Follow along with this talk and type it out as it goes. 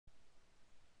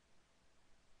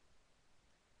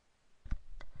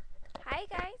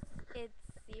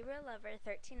Zebra Lover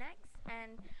 13X,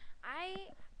 and I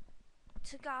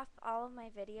took off all of my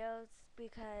videos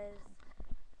because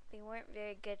they weren't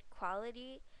very good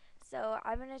quality. So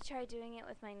I'm going to try doing it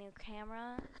with my new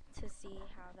camera to see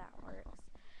how that works.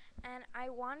 And I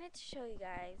wanted to show you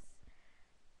guys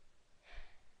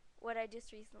what I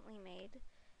just recently made.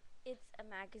 It's a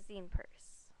magazine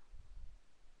purse.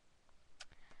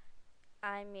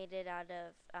 I made it out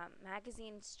of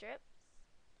magazine strips,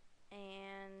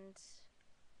 and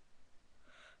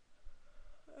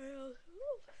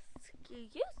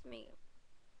excuse me,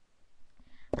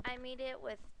 I made it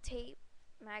with tape,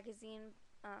 magazine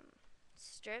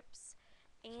strips,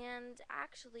 and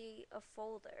actually a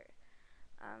folder.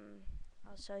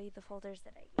 I'll show you the folders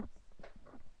that I use.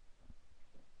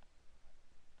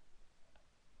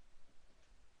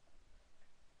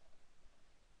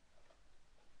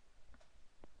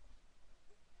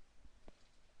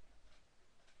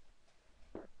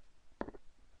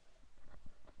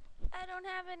 I don't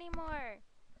have any more.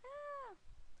 Ah.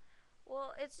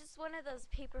 Well, it's just one of those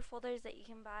paper folders that you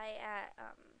can buy at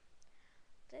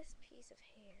this piece of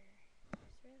hair is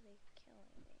really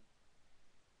killing me.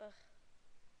 Ugh.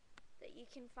 That you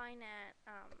can find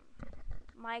at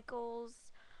Michael's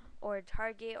or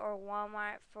Target or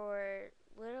Walmart for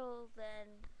little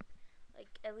than like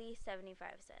at least 75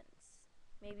 cents,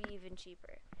 maybe even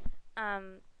cheaper.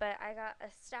 But I got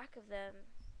a stack of them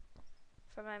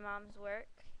for my mom's work,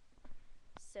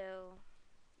 so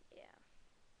yeah.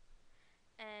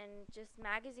 And just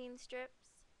magazine strips,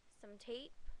 some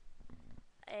tape,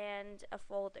 and a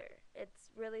folder.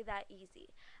 It's really that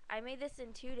easy. I made this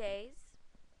in 2 days,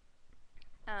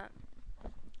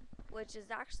 which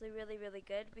is actually really, really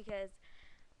good because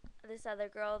this other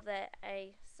girl that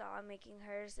I saw making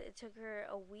hers, it took her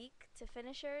a week to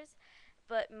finish hers,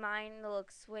 but mine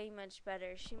looks way much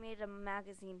better. She made a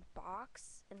magazine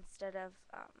box instead of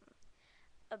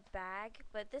a bag,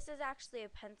 but this is actually a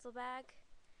pencil bag.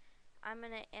 I'm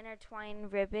going to intertwine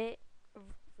ribbon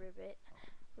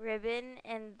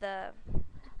in the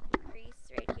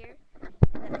crease right here,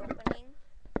 in the opening,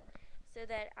 so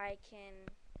that I can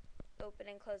open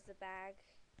and close the bag.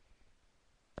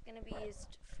 It's going to be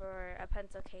used for a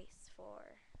pencil case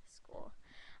for school.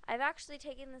 I've actually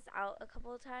taken this out a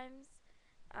couple of times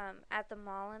at the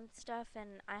mall and stuff,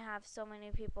 and I have so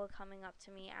many people coming up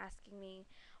to me asking me,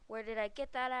 where did I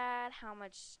get that at? How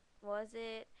much was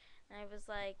it? And I was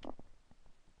like,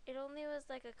 it only was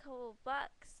like a couple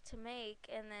bucks to make,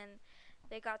 and then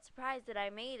they got surprised that I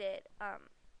made it.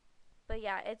 But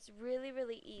yeah, it's really,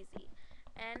 really easy.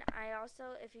 And I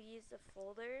also, if you use the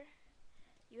folder,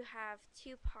 you have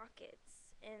 2 pockets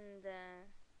in the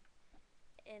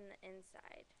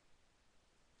inside.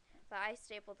 But I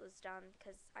stapled this down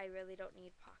because I really don't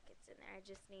need pockets in there. I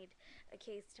just need a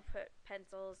case to put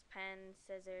pencils, pens,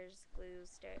 scissors, glue,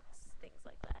 sticks, things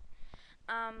like that.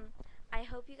 I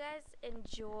hope you guys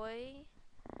enjoy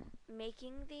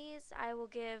making these. I will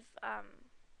give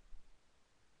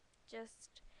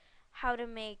just how to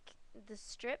make the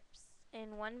strips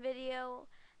in one video,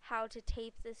 how to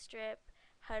tape the strip,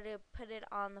 how to put it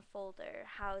on the folder,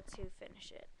 how to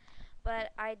finish it.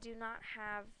 But I do not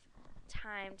have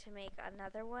time to make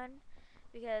another one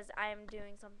because I'm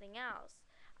doing something else.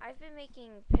 I've been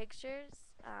making pictures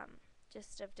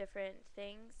just of different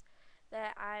things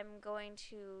that I'm going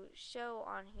to show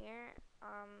on here,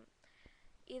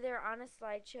 either on a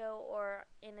slideshow or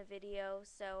in a video.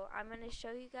 So I'm going to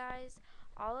show you guys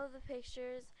all of the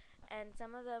pictures, and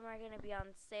some of them are going to be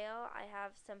on sale. I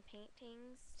have some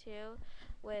paintings too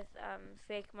with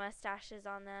fake mustaches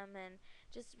on them and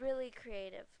just really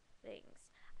creative things.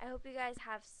 I hope you guys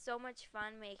have so much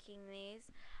fun making these.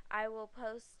 I will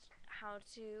post how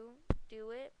to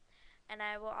do it, and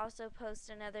I will also post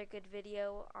another good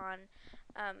video on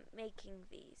making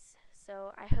these.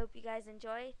 So I hope you guys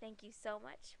enjoy. Thank you so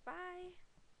much. Bye.